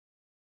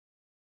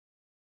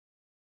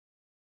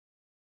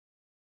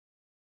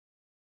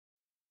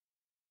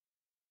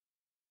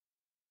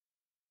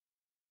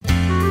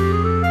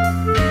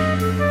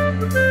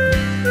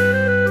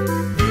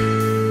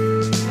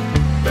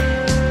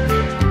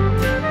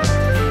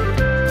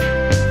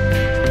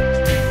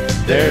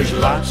There's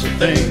lots of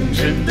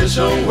things in this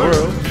old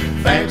world,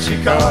 fancy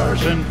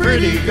cars and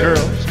pretty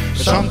girls,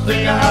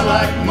 something I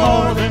like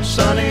more than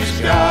sunny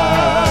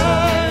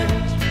skies.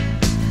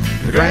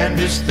 The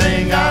grandest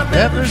thing I've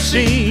ever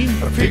seen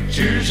are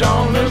pictures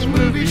on those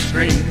movie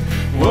screens.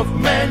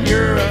 Wolfman,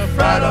 you're a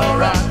fright,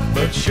 alright,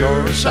 but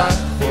sure a sight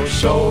for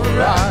soul to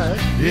rise.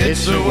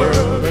 It's a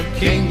world of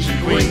kings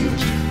and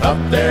queens up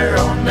there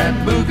on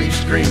that movie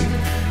screen.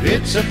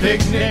 It's a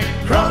picnic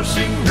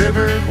crossing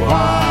River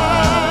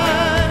Kwai.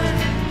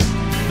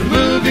 The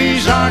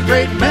movies are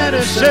great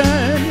medicine.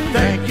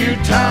 Thank you,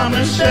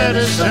 Thomas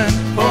Edison,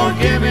 for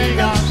giving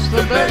us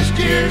the best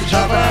years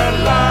of our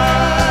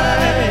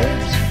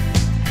lives.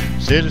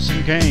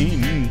 Citizen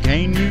Kane,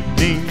 Kane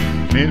Mutiny,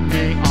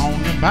 mutiny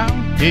on the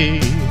Bounty.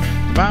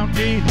 The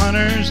bounty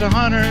hunters, the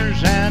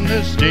hunters, and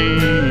the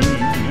sting.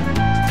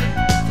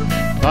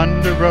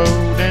 Thunder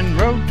Road and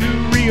Road to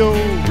Rio,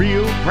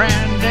 Rio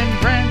Grande and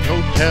Grand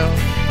Hotel.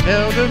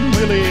 Eldon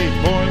Willie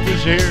Boy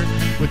was here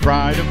with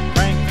Bride of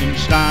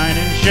Frankenstein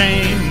and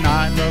Shane.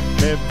 I love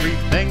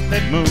everything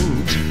that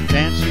moves,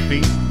 dancing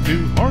feet to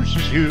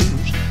horses'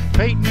 hooves,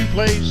 Peyton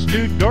Place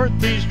to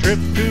Dorothy's trip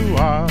to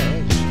Oz.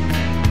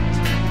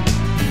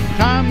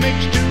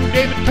 Comics to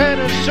David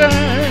Peterson,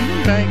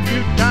 thank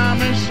you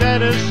Thomas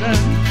Edison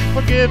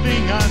for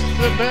giving us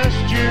the best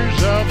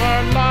years of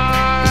our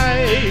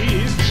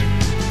lives.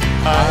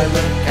 I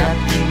love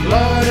Captain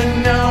Blood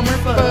and Elmer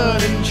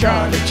Fudd and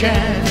Charlie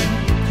Chan,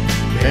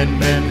 and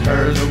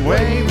Ben-Hur the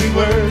way we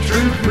were,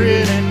 True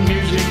Grit and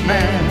Music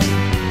Man,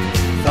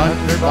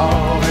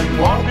 Thunderball and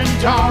Walking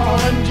Tall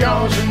and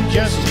Jaws and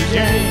Jesse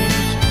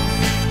James,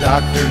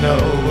 Dr. No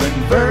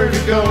and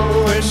Vertigo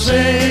and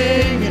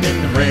Singing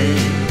in the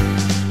Rain.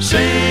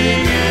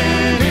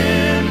 Singing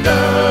in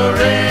the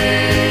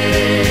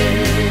rain.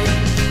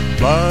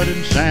 Blood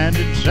and sand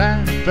in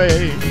Santa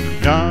Fe,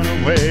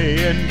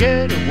 Dunaway and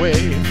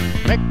Getaway,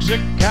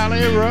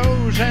 Mexicali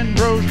Rose and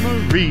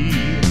Rosemary,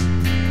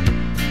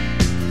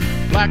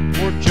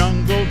 Blackboard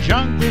Jungle,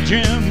 Jungle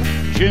Jim,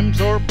 Jim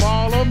Thorpe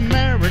All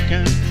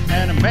American,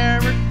 and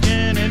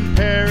American in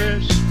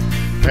Paris,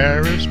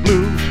 Paris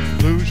Blues,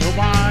 Blues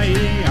Hawaii,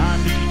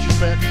 I'm the teacher's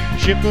pet,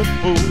 ship of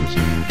fools.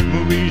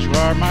 Movies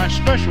are my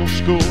special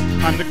school,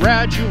 I'm the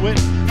graduate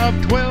of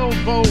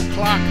 12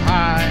 o'clock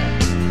high.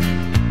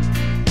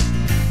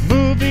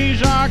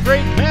 Movies are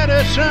great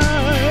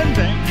medicine,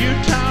 thank you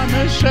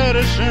Thomas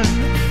Edison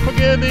for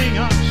giving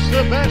us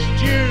the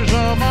best years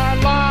of our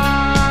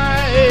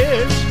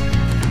lives.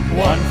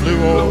 One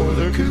flew over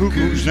the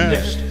cuckoo's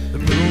nest, the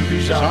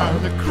movies are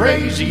the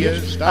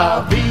craziest,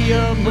 I'll be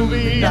a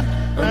movie nut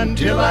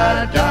until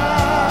I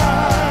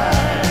die.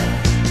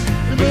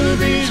 The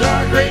movies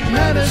are great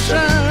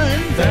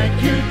medicine,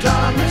 thank you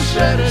Thomas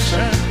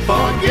Edison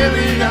for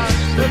giving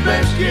us the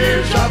best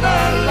years of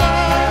our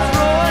lives.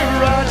 Roy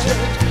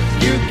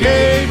Rogers, you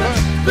gave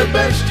us the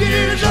best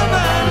years of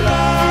our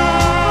lives.